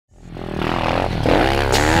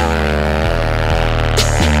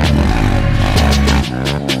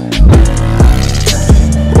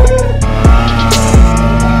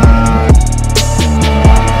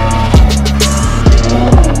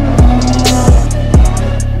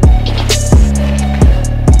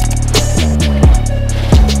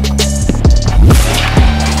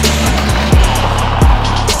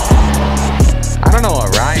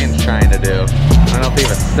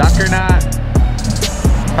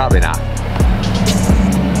Probably not.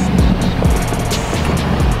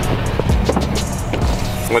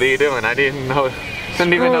 What are you doing? I didn't know.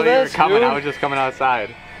 Didn't even know you were coming. Dude. I was just coming outside.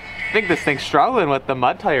 I think this thing's struggling with the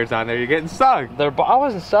mud tires on there. You're getting stuck. I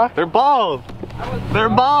wasn't stuck. They're bald. They're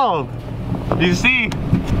bald. You see?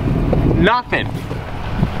 Nothing.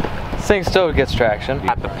 This thing still gets traction.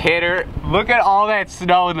 Got the pitter. Look at all that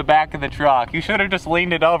snow in the back of the truck. You should have just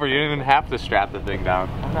leaned it over. You didn't even have to strap the thing down.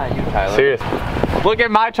 I'm not you, Tyler. Seriously. Look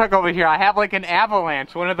at my truck over here. I have like an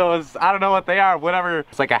avalanche. One of those, I don't know what they are, whatever.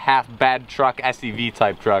 It's like a half bed truck, SUV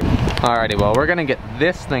type truck. Alrighty, well, we're gonna get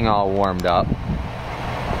this thing all warmed up.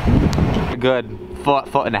 A good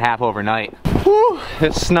foot and a half overnight. Whew,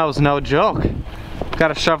 this snow's no joke.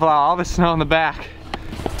 Gotta shovel out all the snow in the back.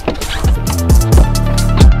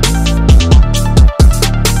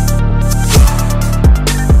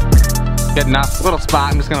 Good enough, little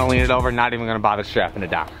spot. I'm just gonna lean it over, not even gonna bother strapping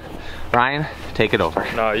it down. Ryan, take it over.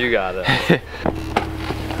 No, you got it.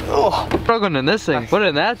 Oh, struggling in this thing. Put it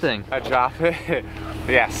in that thing. I drop it.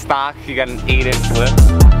 Yeah, stock. You got an 8-inch lift.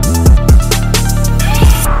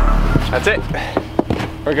 That's it.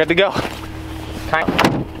 We're good to go.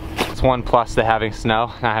 It's one plus to having snow,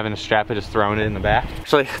 not having to strap it, just throwing it in the back.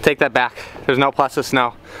 Actually, take that back. There's no plus to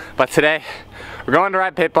snow. But today, we're going to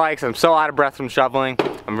ride pit bikes. I'm so out of breath from shoveling.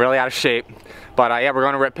 I'm really out of shape. But yeah, we're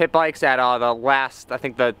going to rip pit bikes at the last, I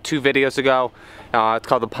think the 2 videos ago. It's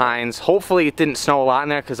called the Pines. Hopefully it didn't snow a lot in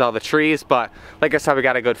there because of all the trees. But like I said, we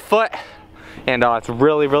got a good foot. And it's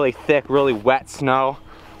really, really thick, really wet snow.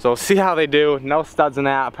 So we'll see how they do. No studs in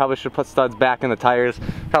that. I probably should put studs back in the tires.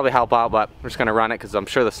 Probably help out, but we're just gonna run it because I'm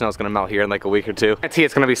sure the snow's gonna melt here in like a week or 2. I see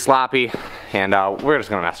it's gonna be sloppy, and we're just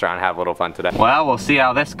gonna mess around and have a little fun today. Well, we'll see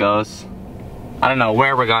how this goes. I don't know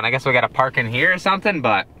where we're going. I guess we gotta park in here or something,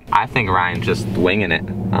 but I think Ryan's just winging it,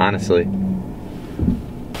 honestly.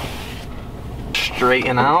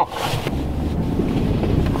 Straighten out.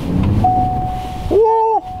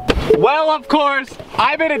 Woo! Well, of course,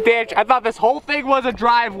 I'm in a ditch. I thought this whole thing was a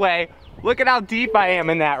driveway. Look at how deep I am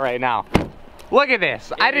in that right now. Look at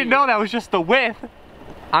this. I didn't know that was just the width.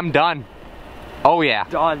 I'm done. Oh yeah.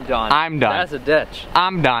 Done. I'm done. That's a ditch.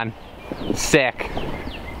 I'm done. Sick.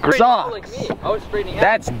 Sucks. Like me. I was straightening out.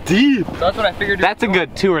 That's deep. So that's what I figured. That's a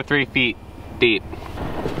good 2 or 3 feet deep.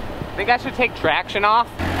 Think I should take traction off?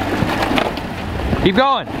 Keep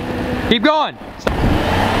going. Keep going.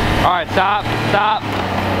 All right, stop.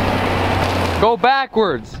 Go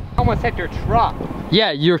backwards. Almost hit your truck.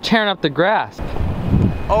 Yeah, you're tearing up the grass.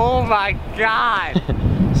 Oh my God.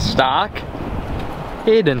 Stock.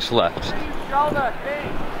 8-inch left.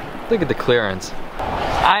 Look at the clearance.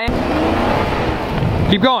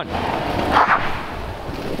 Keep going.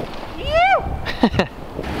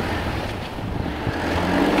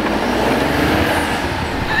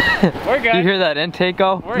 We're good. You hear that intake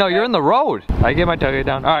go? No, you're in the road. I get my tailgate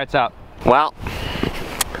down. All right, stop. Well,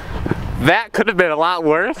 that could have been a lot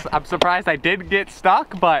worse. I'm surprised I did get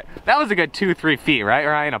stuck, but that was a good 2-3 feet, right,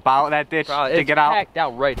 Ryan? About that ditch to get out. It's packed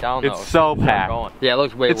out right down though. It's so packed. Yeah, it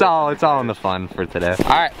looks way. It's all in the fun for today. All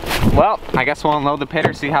right. Well, I guess we'll unload the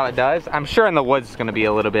pitter, see how it does. I'm sure in the woods it's gonna be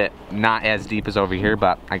a little bit not as deep as over here,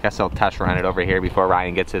 but I guess I'll test run it over here before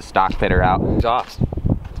Ryan gets his stock pitter out. Exhaust.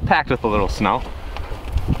 It's packed with a little snow.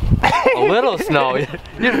 A little snow. You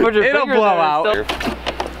just put your It'll blow out.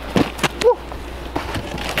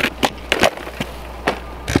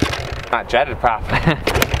 Not jetted properly.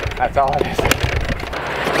 That's all it is.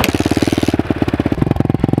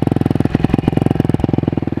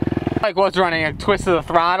 Like what's running a twist of the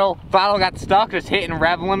throttle. Throttle got stuck, just hitting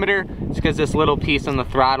rev limiter. It's because this little piece on the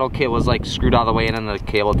throttle kit was like screwed all the way in and the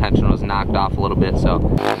cable tension was knocked off a little bit, so.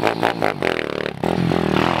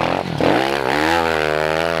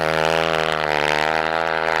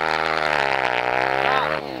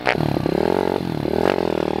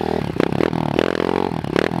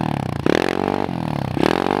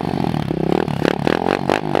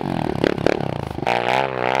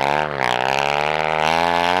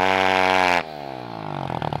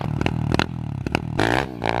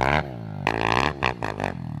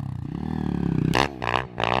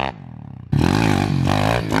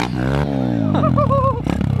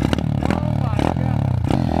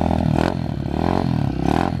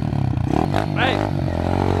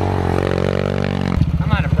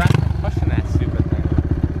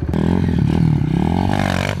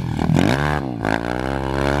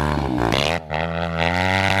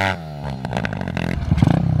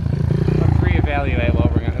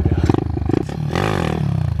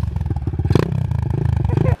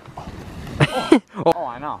 Oh,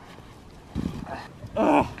 I know.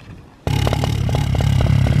 Ugh.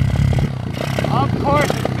 Of course,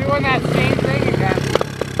 it's doing that same thing again.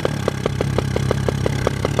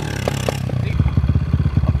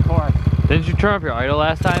 turn up your idle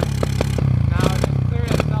last time?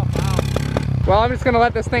 Well, I'm just gonna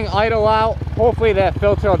let this thing idle out. Hopefully the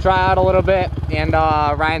filter will dry out a little bit, and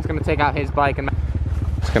Ryan's gonna take out his bike and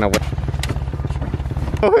just gonna wait.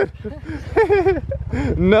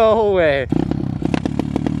 No way.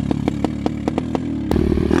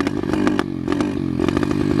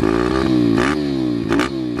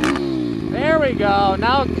 There we go.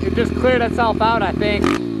 Now it just cleared itself out, I think.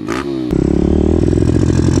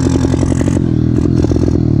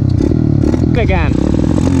 Again.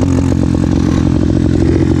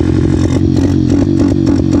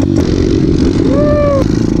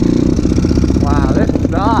 Wow, this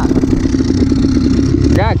sucks.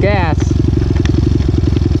 Got gas.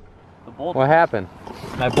 The bolt. What happened?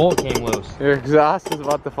 My bolt came loose. Your exhaust is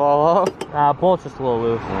about to fall off? Bolt's just a little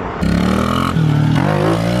loose.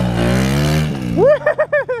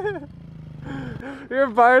 Your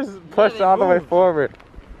bar's pushed all the way forward.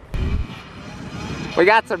 We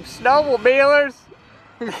got some snowmobilers.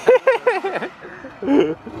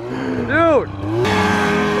 Dude.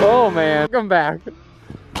 Oh man, come back.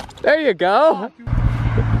 There you go.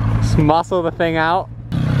 Just muscle the thing out.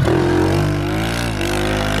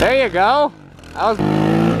 There you go. That was...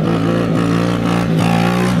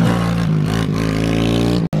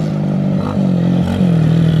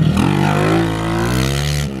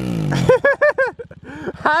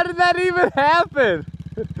 How did that even happen?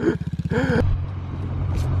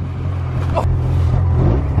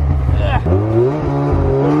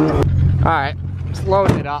 Alright, just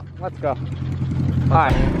loading it up. Let's go.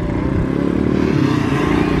 Alright.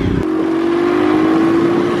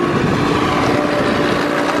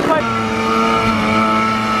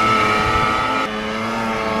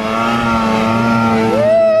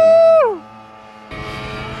 Woo!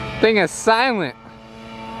 Thing is silent.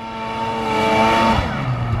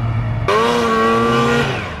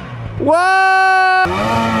 Whoa!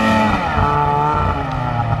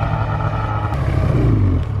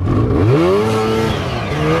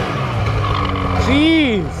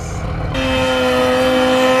 Jeez!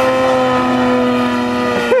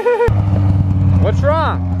 What's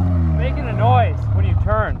wrong? It's making a noise when you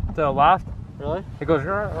turn to the left. Really? It goes.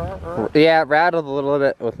 Yeah, it rattled a little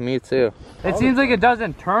bit with me too. It seems like it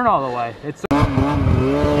doesn't turn all the way. It's.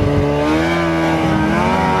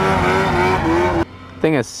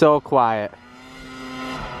 Thing is so quiet.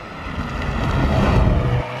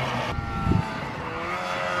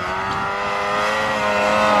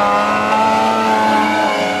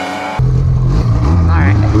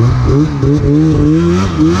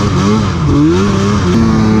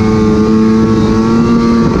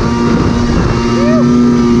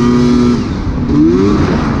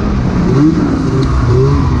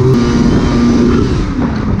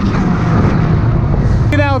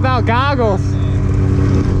 Look at that without goggles.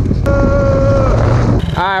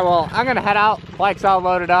 Alright, well, I'm gonna head out. Bike's all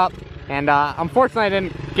loaded up. And unfortunately I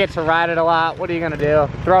didn't get to ride it a lot. What are you gonna do?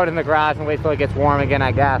 Throw it in the garage and wait till it gets warm again,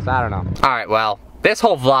 I guess. I don't know. Alright, well, this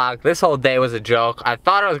whole vlog, this whole day was a joke. I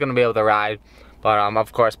thought I was gonna be able to ride, but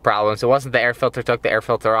of course problems. It wasn't the air filter, took the air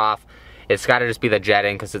filter off. It's gotta just be the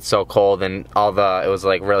jetting because it's so cold and it was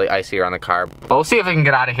like really icy around the car. But we'll see if we can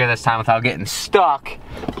get out of here this time without getting stuck.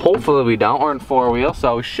 Hopefully we don't. We're in four-wheel,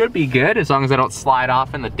 so we should be good as long as I don't slide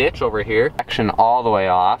off in the ditch over here. Traction all the way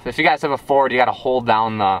off. If you guys have a Ford, you gotta hold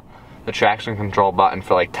down the traction control button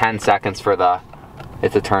for like 10 seconds for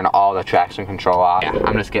it to turn all the traction control off. Yeah,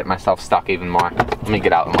 I'm just getting myself stuck even more. Let me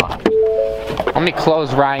get out and look. Let me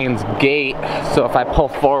close Ryan's gate so if I pull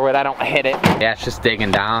forward, I don't hit it. Yeah, it's just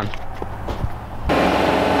digging down.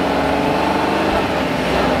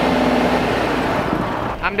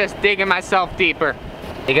 I'm just digging myself deeper.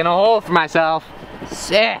 Digging a hole for myself.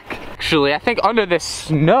 Sick. Actually, I think under this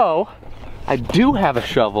snow, I do have a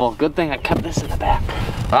shovel. Well, good thing I kept this in the back.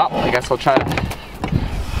 Well, I guess I'll try to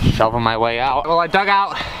shovel my way out. Well, I dug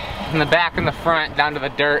out in the back and the front down to the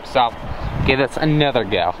dirt, so I'll give this another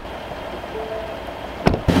go.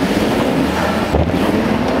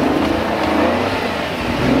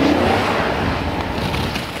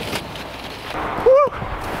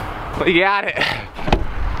 Woo! We got it.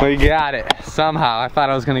 We got it. Somehow. I thought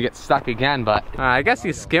I was gonna get stuck again, but I guess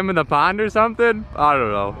he's skimming the pond or something. I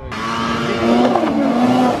don't know.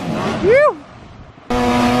 Woo!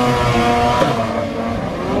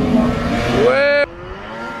 Woo!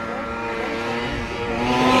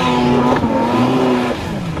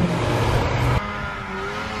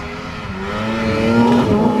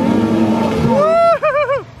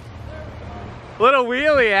 Woo! Little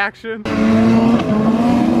wheelie action.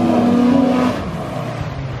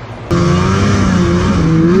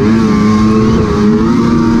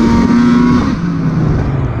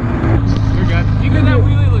 We're good.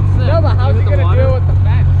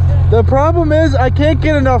 problem is I can't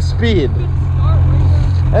get enough speed.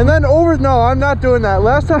 And then no, I'm not doing that.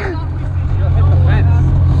 Last time,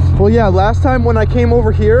 well yeah, last time when I came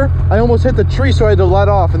over here, I almost hit the tree, so I had to let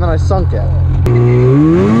off and then I sunk it.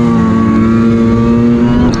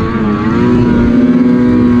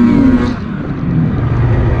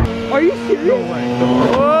 Are you serious? No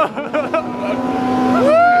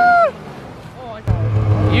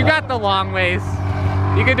way. You got the long ways.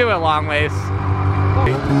 You can do it long ways. 2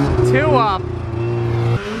 up.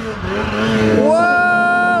 Whoa!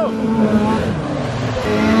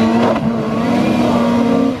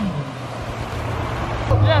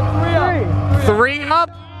 Yeah, 3 up?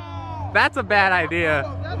 That's a bad idea.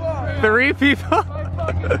 3 people?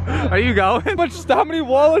 Are you going? How many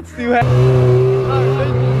wallets do you have?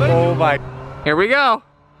 Oh my. Here we go.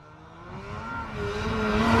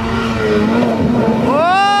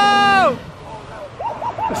 Whoa!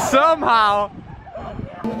 Somehow. Whoa!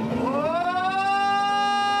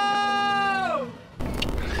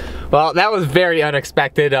 Well, that was very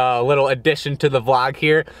unexpected, little addition to the vlog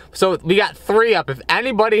here. So we got 3 up. If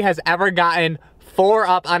anybody has ever gotten 4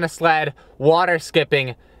 up on a sled, water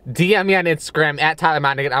skipping, DM me on Instagram at Tyler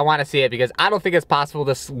Monagan. I want to see it because I don't think it's possible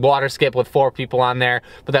to water skip with 4 people on there,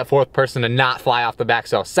 but that 4th person to not fly off the back.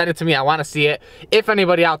 So send it to me. I want to see it. If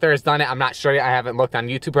anybody out there has done it, I'm not sure yet. I haven't looked on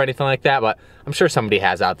YouTube or anything like that, but I'm sure somebody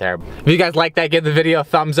has out there. If you guys like that, give the video a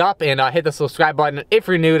thumbs up and hit the subscribe button if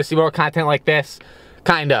you're new to see more content like this.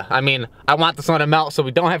 Kinda. I mean, I want this one to melt so we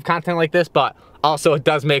don't have content like this, but also it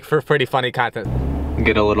does make for pretty funny content.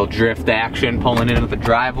 Get a little drift action pulling into the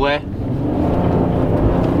driveway.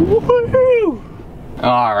 Woohoo!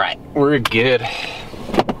 All right, we're good.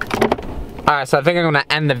 All right, so I think I'm gonna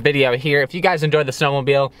end the video here. If you guys enjoyed the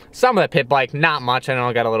snowmobile, some of the pit bike, not much. I know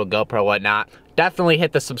I got a little GoPro, whatnot. Definitely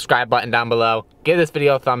hit the subscribe button down below. Give this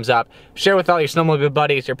video a thumbs up. Share with all your snowmobile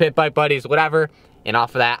buddies, your pit bike buddies, whatever. And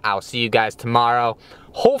off of that, I'll see you guys tomorrow.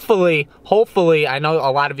 Hopefully, I know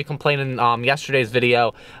a lot of you complained in yesterday's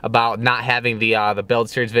video about not having the build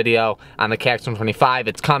series video on the KLX125.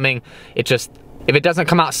 It's coming. It just, if it doesn't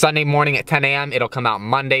come out Sunday morning at 10 a.m., it'll come out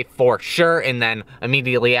Monday for sure, and then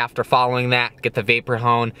immediately after following that, get the vapor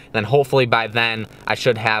hone. Then hopefully by then, I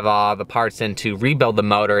should have the parts in to rebuild the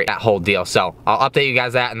motor, that whole deal. So I'll update you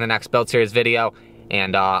guys that in the next build series video,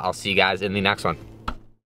 and I'll see you guys in the next one.